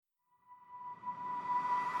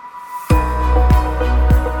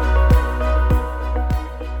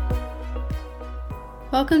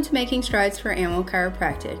Welcome to Making Strides for Animal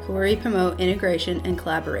Chiropractic, where we promote integration and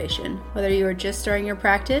collaboration. Whether you are just starting your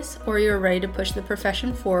practice or you are ready to push the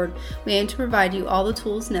profession forward, we aim to provide you all the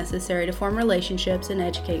tools necessary to form relationships and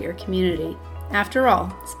educate your community. After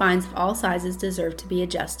all, spines of all sizes deserve to be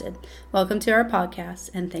adjusted. Welcome to our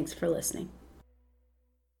podcast, and thanks for listening.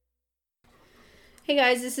 Hey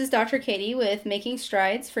guys, this is Dr. Katie with Making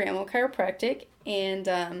Strides for Animal Chiropractic,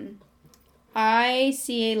 and I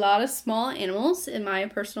see a lot of small animals in my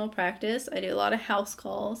personal practice. I do a lot of house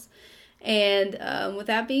calls. And with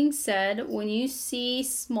that being said, when you see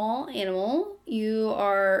small animal, you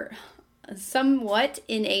are somewhat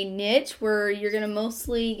in a niche where you're going to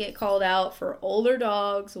mostly get called out for older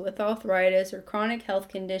dogs with arthritis or chronic health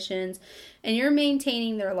conditions, and you're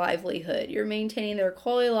maintaining their livelihood. You're maintaining their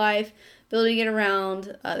quality of life, ability to get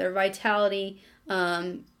around, their vitality,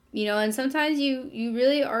 and sometimes you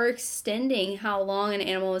really are extending how long an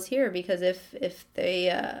animal is here, because if they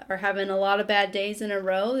are having a lot of bad days in a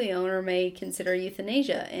row, the owner may consider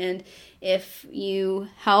euthanasia. And if you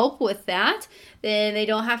help with that, then they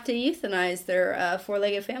don't have to euthanize their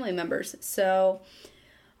four-legged family members. So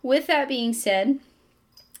with that being said,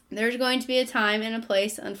 there's going to be a time and a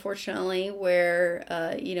place, unfortunately, where,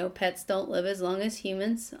 pets don't live as long as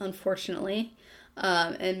humans, unfortunately.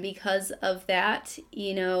 And because of that,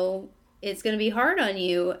 it's going to be hard on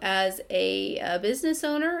you as a business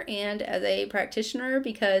owner and as a practitioner,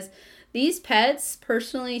 because these pets,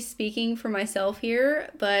 personally speaking for myself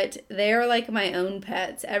here, but they're like my own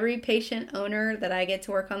pets. Every patient owner that I get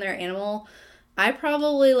to work on their animal, I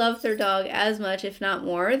probably love their dog as much, if not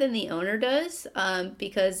more, than the owner does,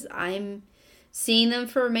 because I'm seeing them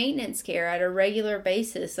for maintenance care at a regular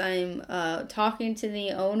basis. I'm talking to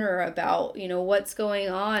the owner about, what's going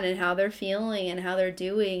on and how they're feeling and how they're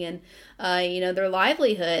doing and, their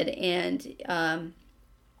livelihood. And,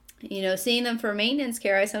 seeing them for maintenance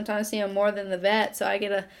care, I sometimes see them more than the vet. So I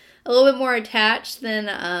get a little bit more attached than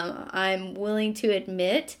I'm willing to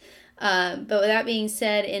admit. But with that being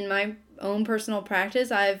said, in my own personal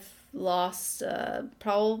practice, I've lost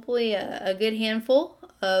probably a good handful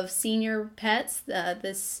of senior pets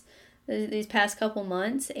these past couple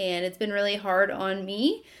months, and it's been really hard on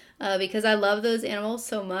me because I love those animals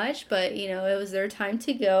so much, but it was their time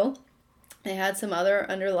to go. They had some other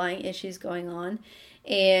underlying issues going on.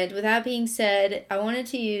 And with that being said, I wanted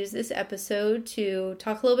to use this episode to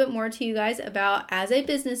talk a little bit more to you guys about, as a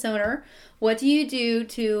business owner, what do you do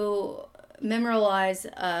to memorialize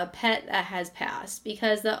a pet that has passed?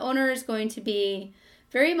 Because the owner is going to be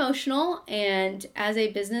very emotional, and as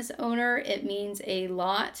a business owner, it means a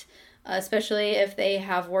lot, especially if they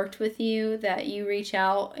have worked with you, that you reach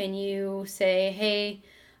out and you say, hey,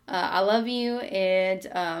 I love you, and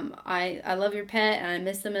I love your pet, and I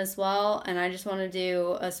miss them as well, and I just want to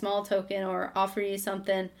do a small token or offer you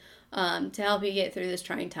something to help you get through this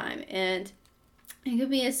trying time. And it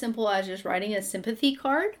could be as simple as just writing a sympathy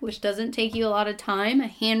card, which doesn't take you a lot of time, a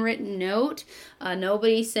handwritten note.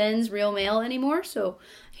 Nobody sends real mail anymore, so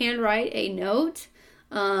handwrite a note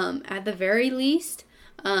at the very least.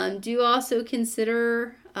 Do also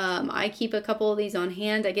consider, I keep a couple of these on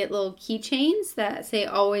hand. I get little keychains that say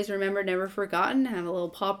always remembered, never forgotten, have a little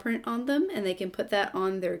paw print on them, and they can put that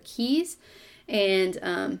on their keys. And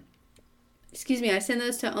I send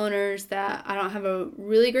those to owners that I don't have a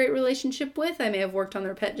really great relationship with. I may have worked on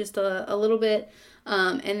their pet just a little bit.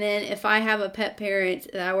 And then if I have a pet parent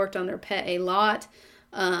that I worked on their pet a lot,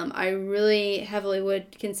 I really heavily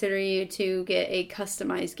would consider you to get a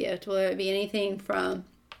customized gift, whether it be anything from,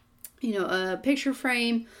 a picture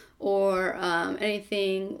frame or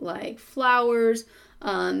anything like flowers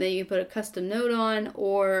that you put a custom note on,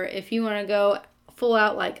 or if you want to go full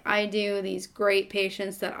out like I do, these great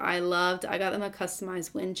patients that I loved, I got them a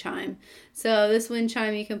customized wind chime. So this wind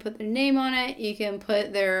chime, you can put their name on it, you can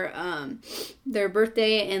put their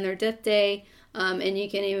birthday and their death day, and you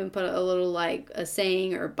can even put a little like a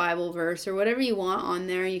saying or Bible verse or whatever you want on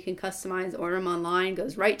there. You can customize, order them online,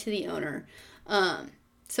 goes right to the owner.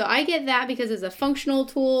 So I get that because it's a functional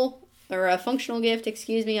tool, or a functional gift,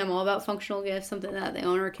 I'm all about functional gifts, something that the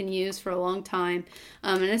owner can use for a long time.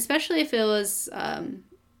 And especially if it was an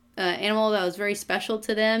animal that was very special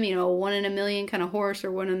to them, 1 in a million kind of horse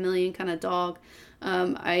or 1 in a million kind of dog.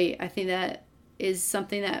 I think that is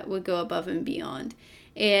something that would go above and beyond.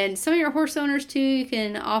 And some of your horse owners too, you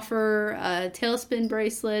can offer a tailspin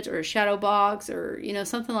bracelet or a shadow box or,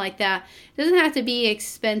 something like that. It doesn't have to be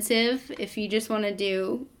expensive if you just want to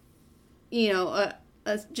do,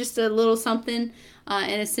 just a little something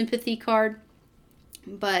and a sympathy card.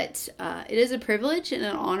 But it is a privilege and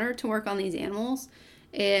an honor to work on these animals.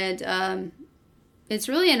 And it's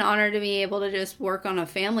really an honor to be able to just work on a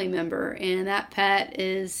family member, and that pet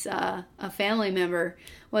is a family member,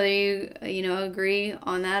 whether you agree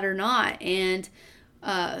on that or not. And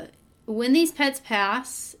when these pets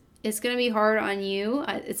pass, it's going to be hard on you.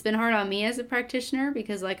 It's been hard on me as a practitioner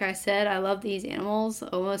because, like I said, I love these animals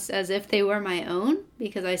almost as if they were my own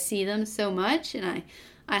because I see them so much, and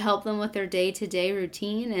I help them with their day-to-day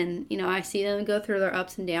routine, and I see them go through their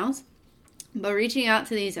ups and downs. But reaching out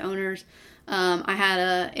to these owners, I had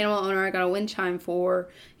an animal owner I got a wind chime for,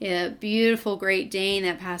 a beautiful Great Dane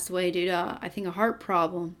that passed away due to, I think, a heart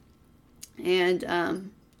problem. And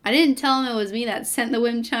I didn't tell him it was me that sent the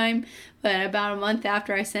wind chime, but about a month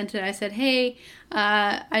after I sent it, I said, hey,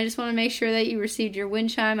 I just want to make sure that you received your wind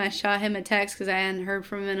chime. I shot him a text because I hadn't heard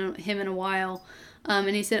from him in a while. And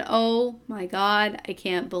he said, oh my God, I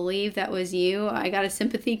can't believe that was you. I got a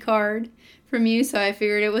sympathy card from you, so I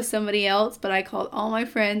figured it was somebody else, but I called all my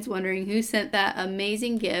friends wondering who sent that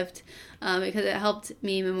amazing gift because it helped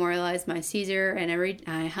me memorialize my Caesar, and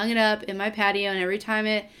I hung it up in my patio, and every time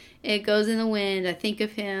it goes in the wind, I think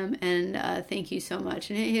of him, and thank you so much.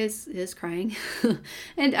 And he is crying,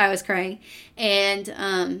 and I was crying, and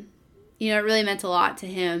it really meant a lot to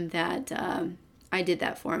him that I did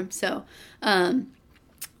that for him. So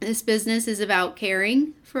this business is about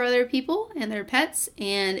caring for other people and their pets,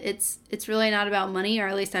 and it's really not about money, or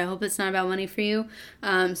at least I hope it's not about money for you.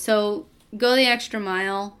 So go the extra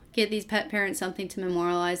mile. Get these pet parents something to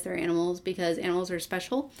memorialize their animals, because animals are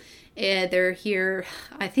special. And they're here,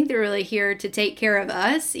 I think they're really here to take care of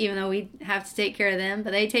us, even though we have to take care of them.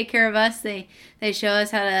 But they take care of us. They show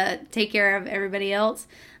us how to take care of everybody else.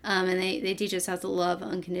 And they teach us how to love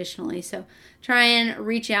unconditionally. So try and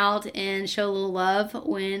reach out and show a little love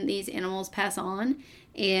when these animals pass on.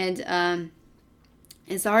 And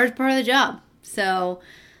it's the hardest part of the job. So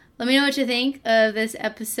let me know what you think of this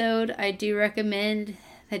episode. I do recommend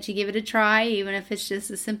that you give it a try, even if it's just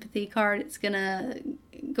a sympathy card. It's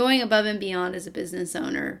going above and beyond as a business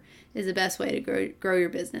owner is the best way to grow your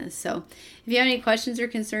business. So if you have any questions or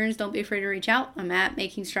concerns, don't be afraid to reach out. I'm at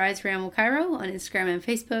Making Strides for Animal Chiro on Instagram and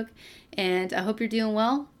Facebook, and I hope you're doing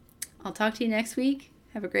well. I'll talk to you next week.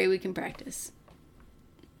 Have a great week in practice.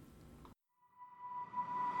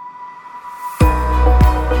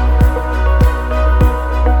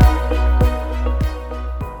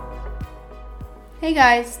 Hey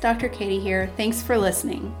guys, Dr. Katie here. Thanks for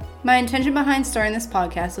listening. My intention behind starting this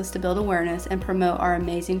podcast was to build awareness and promote our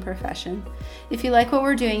amazing profession. If you like what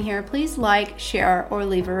we're doing here, please like, share, or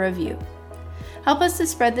leave a review. Help us to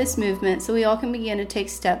spread this movement so we all can begin to take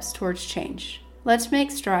steps towards change. Let's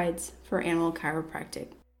make strides for animal chiropractic.